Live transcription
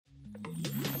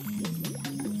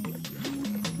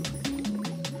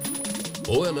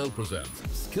OLL presents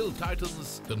Skill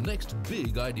Titans, the next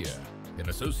big idea, in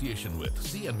association with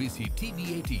CNBC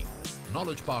TV18,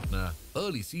 knowledge partner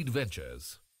Early Seed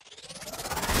Ventures.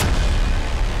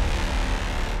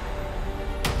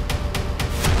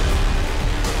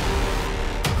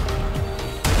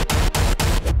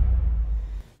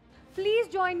 Please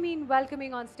join me in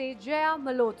welcoming on stage Jaya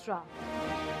Malhotra.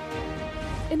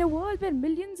 In a world where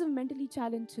millions of mentally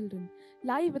challenged children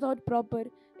lie without proper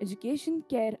education,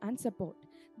 care, and support,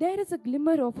 there is a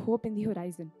glimmer of hope in the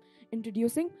horizon.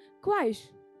 Introducing Quaish,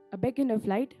 a beacon of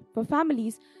light for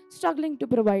families struggling to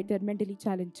provide their mentally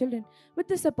challenged children with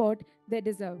the support they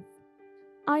deserve.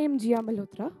 I am Jia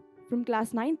Malhotra from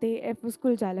Class 9th A F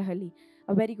School Jalahalli.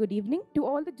 A very good evening to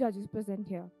all the judges present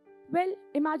here. Well,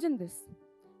 imagine this.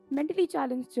 Mentally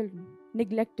challenged children,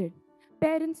 neglected,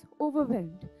 parents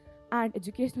overwhelmed, and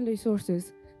educational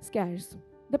resources scarce.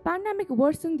 The pandemic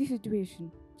worsened the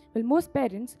situation. Well, most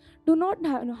parents do not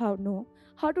know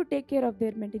how to take care of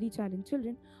their mentally challenged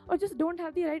children or just don't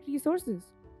have the right resources.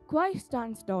 Quai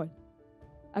stands tall.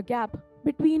 A gap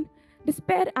between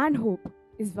despair and hope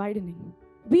is widening.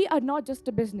 We are not just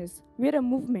a business, we are a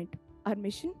movement. Our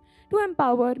mission to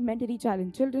empower mentally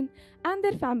challenged children and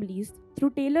their families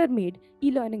through tailor-made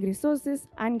e-learning resources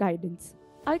and guidance.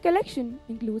 Our collection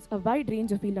includes a wide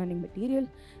range of e-learning material.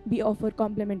 We offer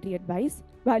complimentary advice,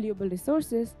 valuable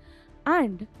resources,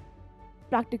 and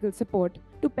practical support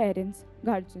to parents,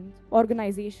 guardians,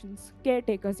 organizations,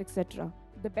 caretakers, etc.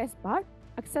 The best part,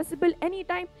 accessible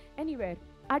anytime, anywhere,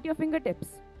 at your fingertips.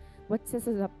 What sets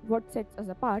us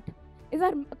apart is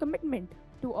our commitment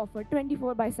to offer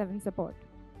 24/7 support.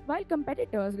 While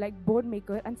competitors like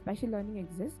Boardmaker and Special Learning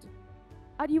exist,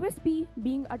 our USP,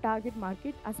 being a target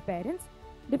market as parents,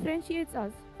 differentiates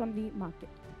us from the market.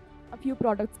 A few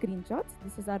product screenshots.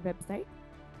 This is our website.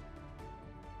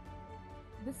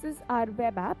 This is our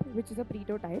web app, which is a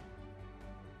prototype.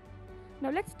 Now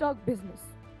let's talk business.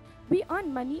 We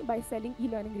earn money by selling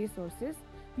e-learning resources.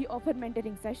 We offer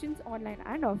mentoring sessions online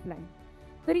and offline.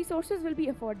 The resources will be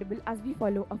affordable as we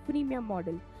follow a freemium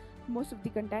model. Most of the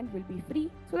content will be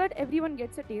free so that everyone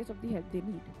gets a taste of the help they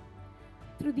need.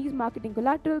 Through these marketing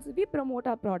collaterals, we promote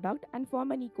our product and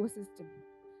form an ecosystem.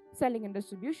 Selling and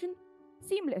distribution,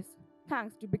 seamless,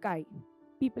 thanks to Bikai.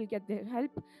 People get their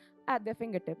help at their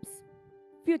fingertips.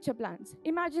 Future plans.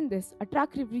 Imagine this,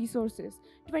 attractive resources,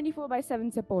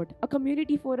 24/7 support, a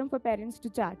community forum for parents to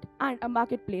chat, and a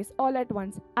marketplace all at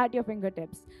once at your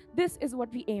fingertips. This is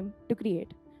what we aim to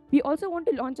create. We also want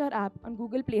to launch our app on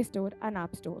Google Play Store and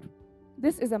App Store.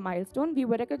 This is a milestone. We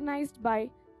were recognized by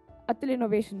Atal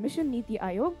Innovation Mission Niti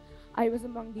Aayog. I was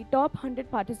among the top 100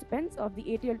 participants of the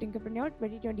ATL Tinkerpreneur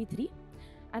 2023,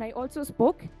 and I also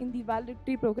spoke in the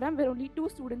valedictory program where only 2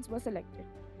 students were selected.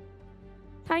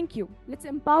 Thank you. Let's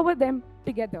empower them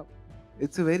together.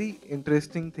 It's a very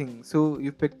interesting thing. So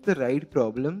you picked the right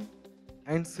problem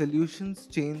and solutions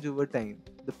change over time.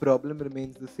 The problem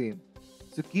remains the same.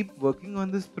 So keep working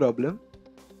on this problem.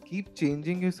 Keep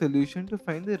changing your solution to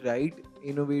find the right,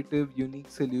 innovative, unique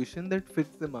solution that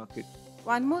fits the market.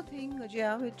 One more thing,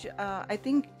 Jaya, which I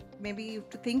think maybe you have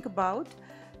to think about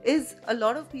is a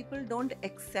lot of people don't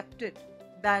accept it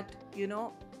that,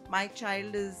 my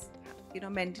child is,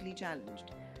 mentally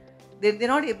challenged. They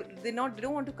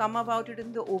don't want to come about it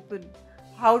in the open.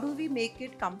 How do we make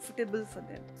it comfortable for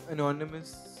them?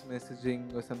 Anonymous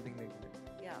messaging or something like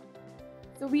that. Yeah.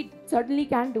 So we certainly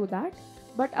can do that.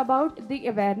 But about the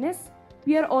awareness,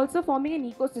 we are also forming an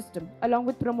ecosystem along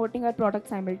with promoting our product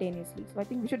simultaneously. So I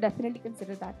think we should definitely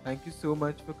consider that. Thank you so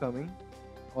much for coming.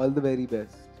 All the very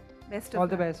best. Best of All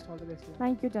the luck. best. All the best.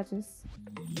 Thank you, judges.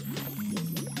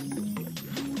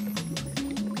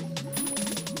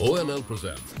 OLL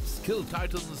presents Skill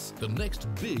Titans, the next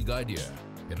big idea,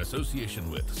 in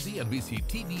association with CNBC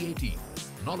TV18,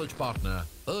 knowledge partner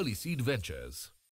Early Seed Ventures.